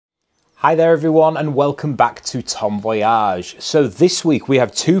Hi there everyone and welcome back to Tom Voyage. So this week we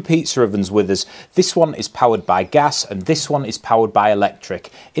have two pizza ovens with us. This one is powered by gas and this one is powered by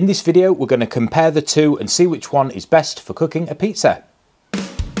electric. In this video we're going to compare the two and see which one is best for cooking a pizza.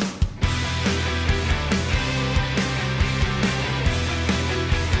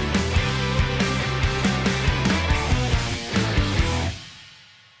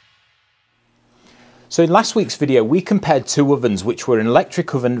 So in last week's video, we compared two ovens, which were an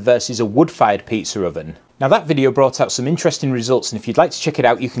electric oven versus a wood-fired pizza oven. Now that video brought out some interesting results, and if you'd like to check it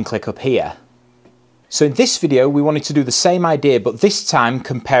out, you can click up here. So in this video, we wanted to do the same idea, but this time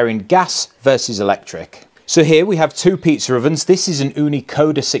comparing gas versus electric. So here we have two pizza ovens. This is an Ooni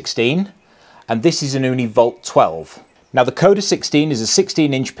Koda 16, and this is an Ooni Volt 12. Now the Koda 16 is a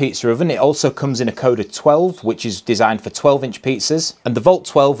 16-inch pizza oven. It also comes in a Koda 12, which is designed for 12-inch pizzas, and the Volt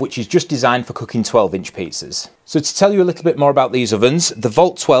 12, which is just designed for cooking 12-inch pizzas. So to tell you a little bit more about these ovens, the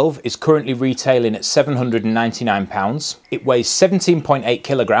Volt 12 is currently retailing at £799. It weighs 17.8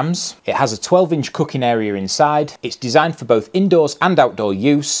 kilograms. It has a 12-inch cooking area inside. It's designed for both indoors and outdoor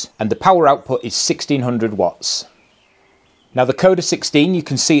use, and the power output is 1600 watts. Now the Koda 16, you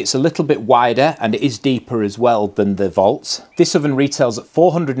can see it's a little bit wider and it is deeper as well than the Volt. This oven retails at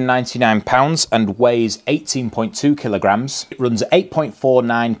 £499 and weighs 18.2 kilograms. It runs at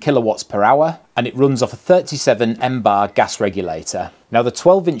 8.49 kilowatts per hour and it runs off a 37 M-bar gas regulator. Now the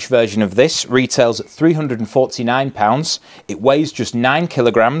 12-inch version of this retails at £349. It weighs just 9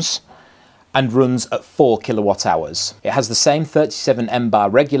 kilograms and runs at 4 kilowatt hours. It has the same 37 M-bar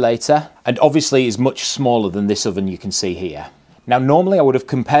regulator and obviously is much smaller than this oven you can see here. Now normally I would have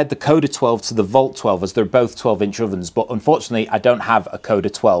compared the Koda 12 to the Volt 12 as they're both 12-inch ovens, but unfortunately I don't have a Koda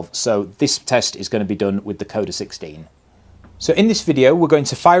 12, so this test is going to be done with the Koda 16. So in this video we're going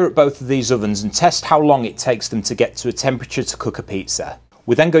to fire up both of these ovens and test how long it takes them to get to a temperature to cook a pizza.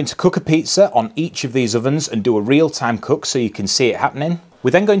 We're then going to cook a pizza on each of these ovens and do a real-time cook so you can see it happening. We're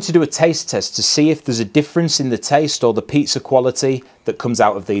then going to do a taste test to see if there's a difference in the taste or the pizza quality that comes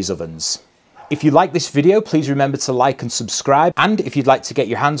out of these ovens. If you like this video, please remember to like and subscribe. And if you'd like to get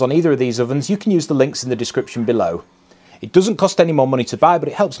your hands on either of these ovens, you can use the links in the description below. It doesn't cost any more money to buy, but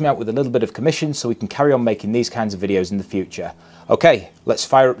it helps me out with a little bit of commission so we can carry on making these kinds of videos in the future. Okay, let's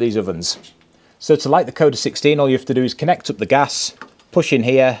fire up these ovens. So to light the Koda 16, all you have to do is connect up the gas, push in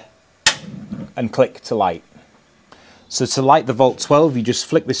here, and click to light. So to light the Volt 12, you just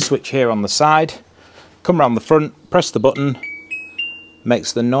flick this switch here on the side, come around the front, press the button,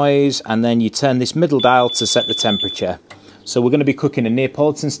 makes the noise, and then you turn this middle dial to set the temperature. So we're going to be cooking a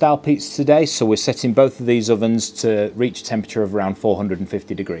Neapolitan style pizza today, so we're setting both of these ovens to reach a temperature of around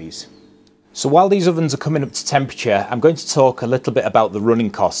 450 degrees. So while these ovens are coming up to temperature, I'm going to talk a little bit about the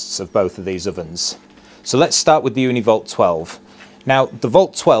running costs of both of these ovens. So let's start with the Ooni Volt 12. Now, the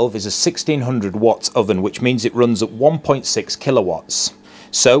Volt 12 is a 1600 watt oven, which means it runs at 1.6 kilowatts.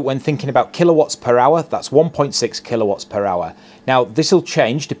 So when thinking about kilowatts per hour, that's 1.6 kilowatts per hour. Now, this will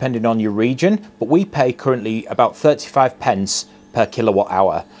change depending on your region, but we pay currently about 35 pence per kilowatt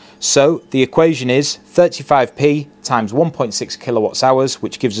hour. So the equation is 35p times 1.6 kilowatts hours,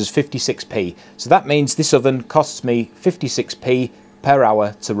 which gives us 56p. So that means this oven costs me 56p per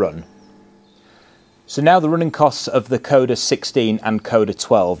hour to run. So now the running costs of the Koda 16 and Koda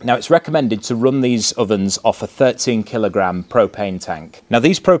 12. Now it's recommended to run these ovens off a 13 kilogram propane tank. Now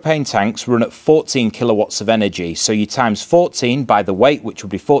these propane tanks run at 14 kilowatts of energy. So you times 14 by the weight, which would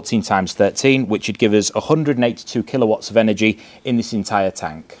be 14 times 13, which would give us 182 kilowatts of energy in this entire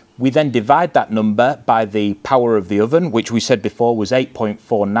tank. We then divide that number by the power of the oven, which we said before was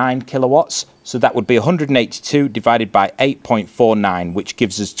 8.49 kilowatts. So that would be 182 divided by 8.49, which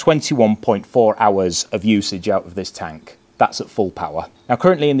gives us 21.4 hours of usage out of this tank. That's at full power. Now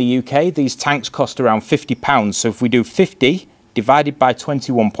currently in the UK, these tanks cost around £50. So if we do 50 divided by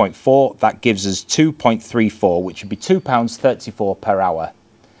 21.4, that gives us 2.34, which would be £2.34 per hour.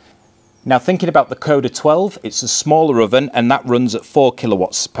 Now thinking about the Koda 12, it's a smaller oven and that runs at 4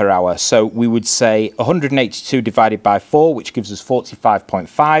 kilowatts per hour. So we would say 182 divided by 4, which gives us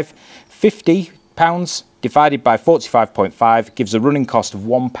 45.5. 50 pounds divided by 45.5 gives a running cost of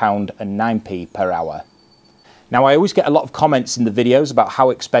 £1.09 per hour. Now I always get a lot of comments in the videos about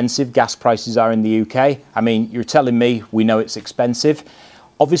how expensive gas prices are in the UK. I mean, you're telling me we know it's expensive.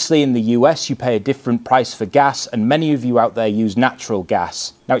 Obviously in the US you pay a different price for gas and many of you out there use natural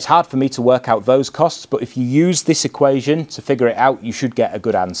gas. Now it's hard for me to work out those costs, but if you use this equation to figure it out, you should get a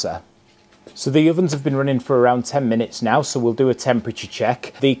good answer. So the ovens have been running for around 10 minutes now, so we'll do a temperature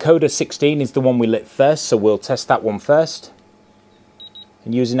check. The Koda 16 is the one we lit first, so we'll test that one first.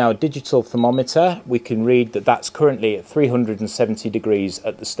 And using our digital thermometer, we can read that that's currently at 370 degrees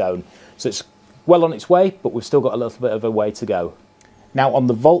at the stone. So it's well on its way, but we've still got a little bit of a way to go. Now on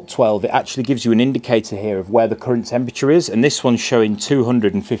the Volt 12, it actually gives you an indicator here of where the current temperature is, and this one's showing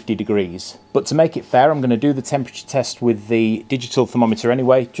 250 degrees. But to make it fair, I'm going to do the temperature test with the digital thermometer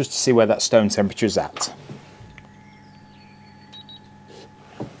anyway, just to see where that stone temperature is at.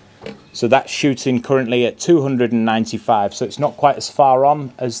 So that's shooting currently at 295, so it's not quite as far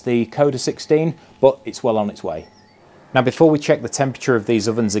on as the Koda 16, but it's well on its way. Now before we check the temperature of these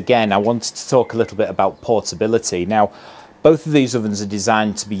ovens again, I wanted to talk a little bit about portability. Now, both of these ovens are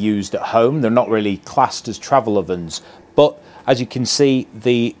designed to be used at home. They're not really classed as travel ovens, but as you can see,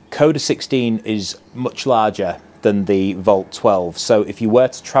 the Koda 16 is much larger than the Volt 12, so if you were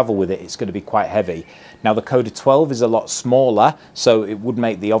to travel with it, it's going to be quite heavy. Now the Koda 12 is a lot smaller, so it would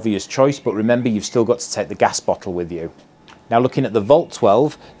make the obvious choice, but remember, you've still got to take the gas bottle with you. Now looking at the Volt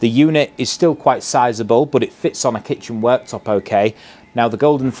 12, the unit is still quite sizable, but it fits on a kitchen worktop okay. Now the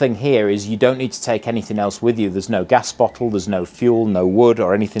golden thing here is you don't need to take anything else with you. There's no gas bottle, there's no fuel, no wood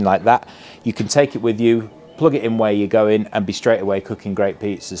or anything like that. You can take it with you, plug it in where you're going, and be straight away cooking great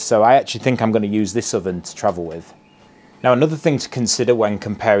pizzas. So I actually think I'm going to use this oven to travel with. Now another thing to consider when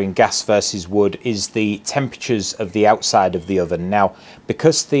comparing gas versus wood is the temperatures of the outside of the oven. Now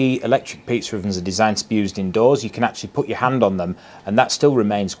because the electric pizza ovens are designed to be used indoors, you can actually put your hand on them and that still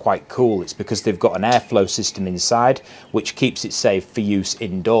remains quite cool. It's because they've got an airflow system inside which keeps it safe for use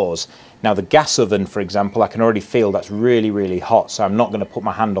indoors. Now the gas oven, for example, I can already feel that's really hot, so I'm not going to put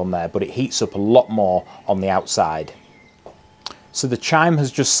my hand on there, but it heats up a lot more on the outside. So the chime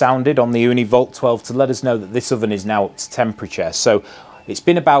has just sounded on the Ooni Volt 12 to let us know that this oven is now up to temperature. So it's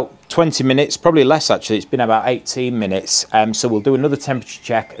been about 20 minutes, probably less actually, it's been about 18 minutes. So we'll do another temperature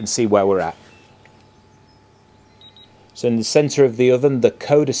check and see where we're at. So in the centre of the oven, the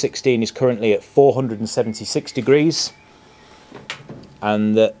Koda 16 is currently at 476 degrees.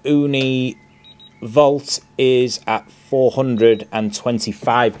 And the Ooni Volt is at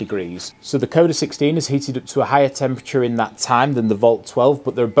 425 degrees. So the Koda 16 is heated up to a higher temperature in that time than the Volt 12,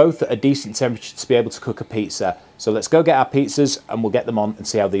 but they're both at a decent temperature to be able to cook a pizza. So let's go get our pizzas and we'll get them on and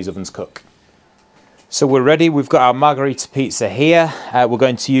see how these ovens cook. So we're ready, we've got our margherita pizza here. We're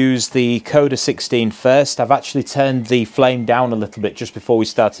going to use the Koda 16 first. I've actually turned the flame down a little bit just before we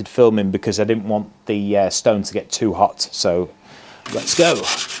started filming because I didn't want the stone to get too hot. So let's go.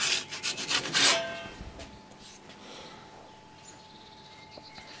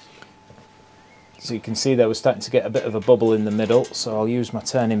 So you can see that we're starting to get a bit of a bubble in the middle, so I'll use my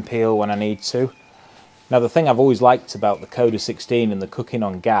turning peel when I need to. Now the thing I've always liked about the Koda 16 and the cooking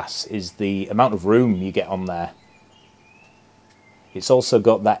on gas is the amount of room you get on there. It's also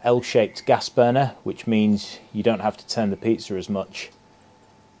got that L-shaped gas burner, which means you don't have to turn the pizza as much.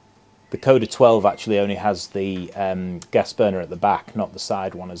 The Koda 12 actually only has the gas burner at the back, not the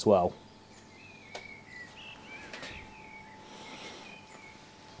side one as well.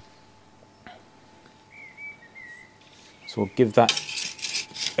 So we'll give that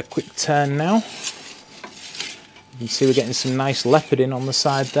a quick turn now. You can see we're getting some nice leoparding on the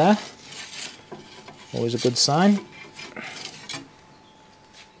side there. Always a good sign.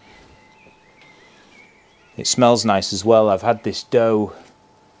 It smells nice as well. I've had this dough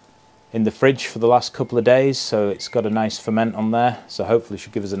in the fridge for the last couple of days, so it's got a nice ferment on there. So hopefully it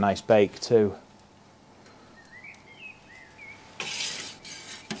should give us a nice bake too.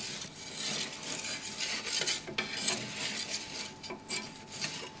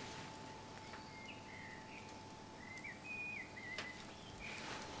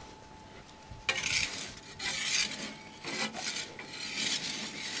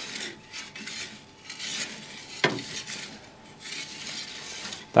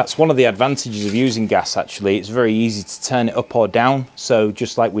 That's one of the advantages of using gas actually. It's very easy to turn it up or down. So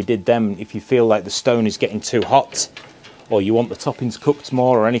just like we did then, if you feel like the stone is getting too hot or you want the toppings cooked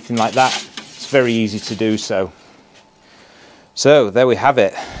more or anything like that, it's very easy to do so. So there we have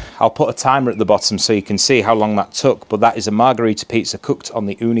it. I'll put a timer at the bottom so you can see how long that took, but that is a margherita pizza cooked on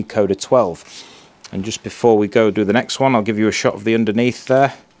the Ooni Koda 12. And just before we go do the next one, I'll give you a shot of the underneath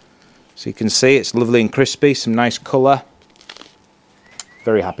there. So you can see it's lovely and crispy, some nice colour.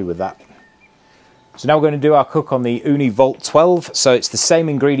 Very happy with that. So now we're going to do our cook on the Ooni Volt 12. So it's the same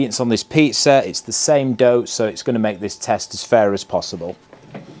ingredients on this pizza, it's the same dough, so it's going to make this test as fair as possible.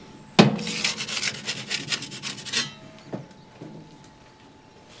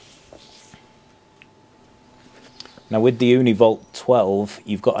 Now with the Ooni Volt 12,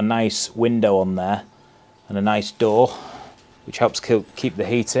 you've got a nice window on there and a nice door, which helps keep the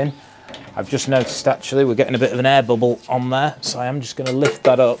heat in. I've just noticed actually we're getting a bit of an air bubble on there, so I am just going to lift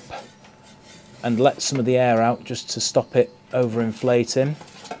that up and let some of the air out just to stop it overinflating.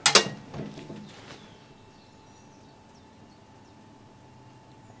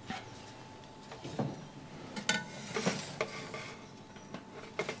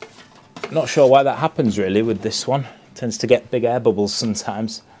 Not sure why that happens really with this one. It tends to get big air bubbles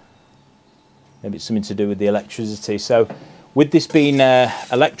sometimes. Maybe it's something to do with the electricity. So with this being an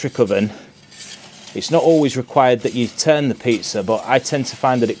electric oven, it's not always required that you turn the pizza, but I tend to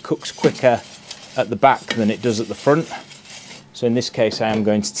find that it cooks quicker at the back than it does at the front. So in this case I am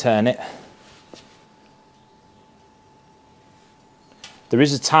going to turn it. There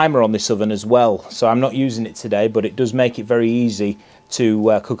is a timer on this oven as well, so I'm not using it today, but it does make it very easy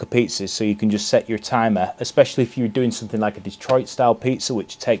to cook a pizza, so you can just set your timer, especially if you're doing something like a Detroit style pizza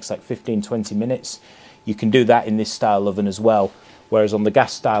which takes like 15-20 minutes. You can do that in this style oven as well, whereas on the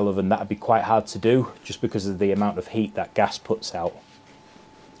gas style oven that would be quite hard to do just because of the amount of heat that gas puts out.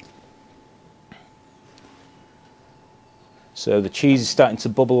 So the cheese is starting to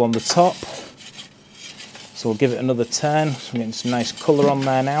bubble on the top, so we'll give it another turn. So I'm getting some nice colour on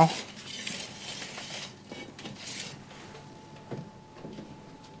there now.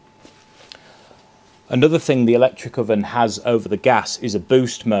 Another thing the electric oven has over the gas is a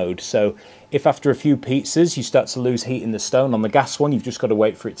boost mode. So if after a few pizzas you start to lose heat in the stone, on the gas one you've just got to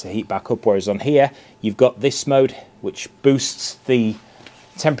wait for it to heat back up, whereas on here you've got this mode which boosts the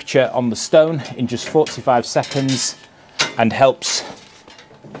temperature on the stone in just 45 seconds and helps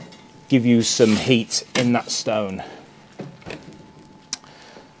give you some heat in that stone.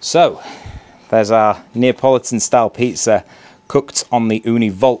 So there's our Neapolitan style pizza cooked on the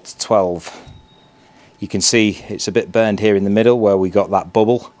Ooni Volt 12. You can see it's a bit burned here in the middle where we got that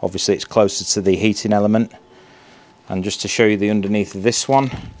bubble. Obviously it's closer to the heating element. And just to show you the underneath of this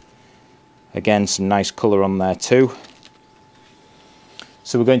one, again some nice colour on there too.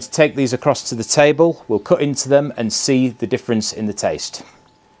 So we're going to take these across to the table, we'll cut into them and see the difference in the taste.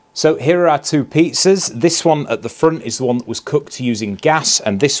 So here are our two pizzas. This one at the front is the one that was cooked using gas,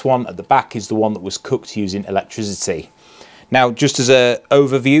 and this one at the back is the one that was cooked using electricity. Now, just as an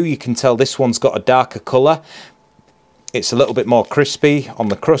overview, you can tell this one's got a darker colour. It's a little bit more crispy on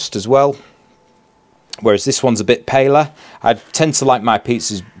the crust as well, whereas this one's a bit paler. I tend to like my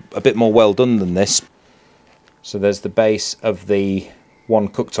pizzas a bit more well done than this. So there's the base of the one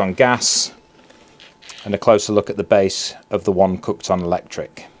cooked on gas, and a closer look at the base of the one cooked on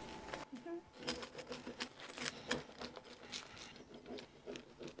electric.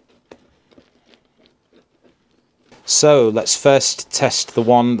 So let's first test the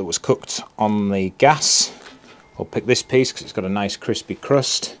one that was cooked on the gas. I'll pick this piece because it's got a nice crispy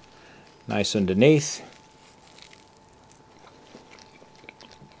crust, nice underneath.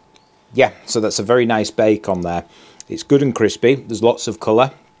 Yeah, so that's a very nice bake on there. It's good and crispy, there's lots of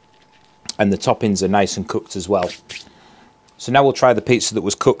colour, and the toppings are nice and cooked as well. So now we'll try the pizza that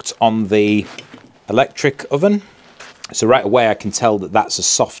was cooked on the electric oven. So right away I can tell that that's a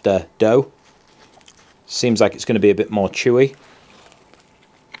softer dough. Seems like it's going to be a bit more chewy.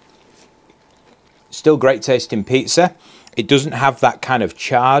 Still great tasting pizza. It doesn't have that kind of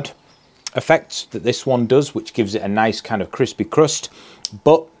charred effect that this one does, which gives it a nice kind of crispy crust.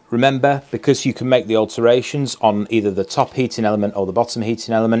 But remember, because you can make the alterations on either the top heating element or the bottom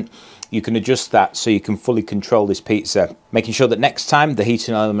heating element, you can adjust that so you can fully control this pizza, making sure that next time the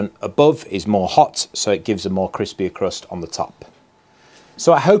heating element above is more hot, so it gives a more crispier crust on the top.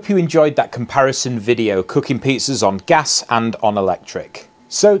 So I hope you enjoyed that comparison video, cooking pizzas on gas and on electric.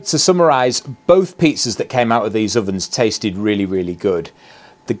 So to summarise, both pizzas that came out of these ovens tasted really, really good.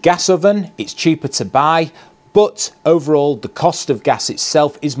 The gas oven, it's cheaper to buy, but overall the cost of gas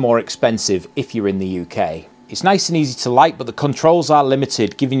itself is more expensive if you're in the UK. It's nice and easy to light, but the controls are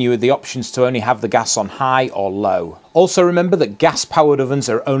limited, giving you the options to only have the gas on high or low. Also remember that gas-powered ovens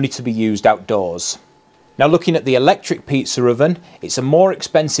are only to be used outdoors. Now looking at the electric pizza oven, it's a more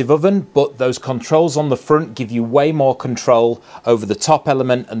expensive oven, but those controls on the front give you way more control over the top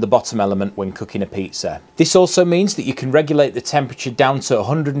element and the bottom element when cooking a pizza. This also means that you can regulate the temperature down to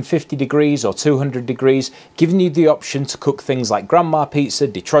 150 degrees or 200 degrees, giving you the option to cook things like grandma pizza,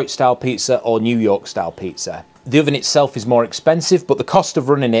 Detroit style pizza or New York style pizza. The oven itself is more expensive, but the cost of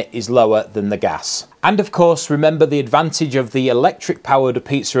running it is lower than the gas. And of course, remember the advantage of the electric powered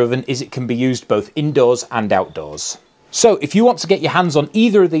pizza oven is it can be used both indoors and outdoors. So if you want to get your hands on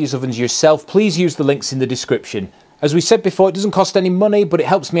either of these ovens yourself, please use the links in the description. As we said before, it doesn't cost any money, but it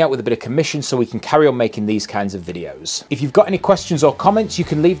helps me out with a bit of commission so we can carry on making these kinds of videos. If you've got any questions or comments, you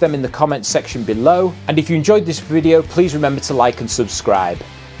can leave them in the comments section below. And if you enjoyed this video, please remember to like and subscribe.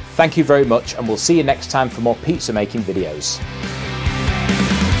 Thank you very much, and we'll see you next time for more pizza making videos.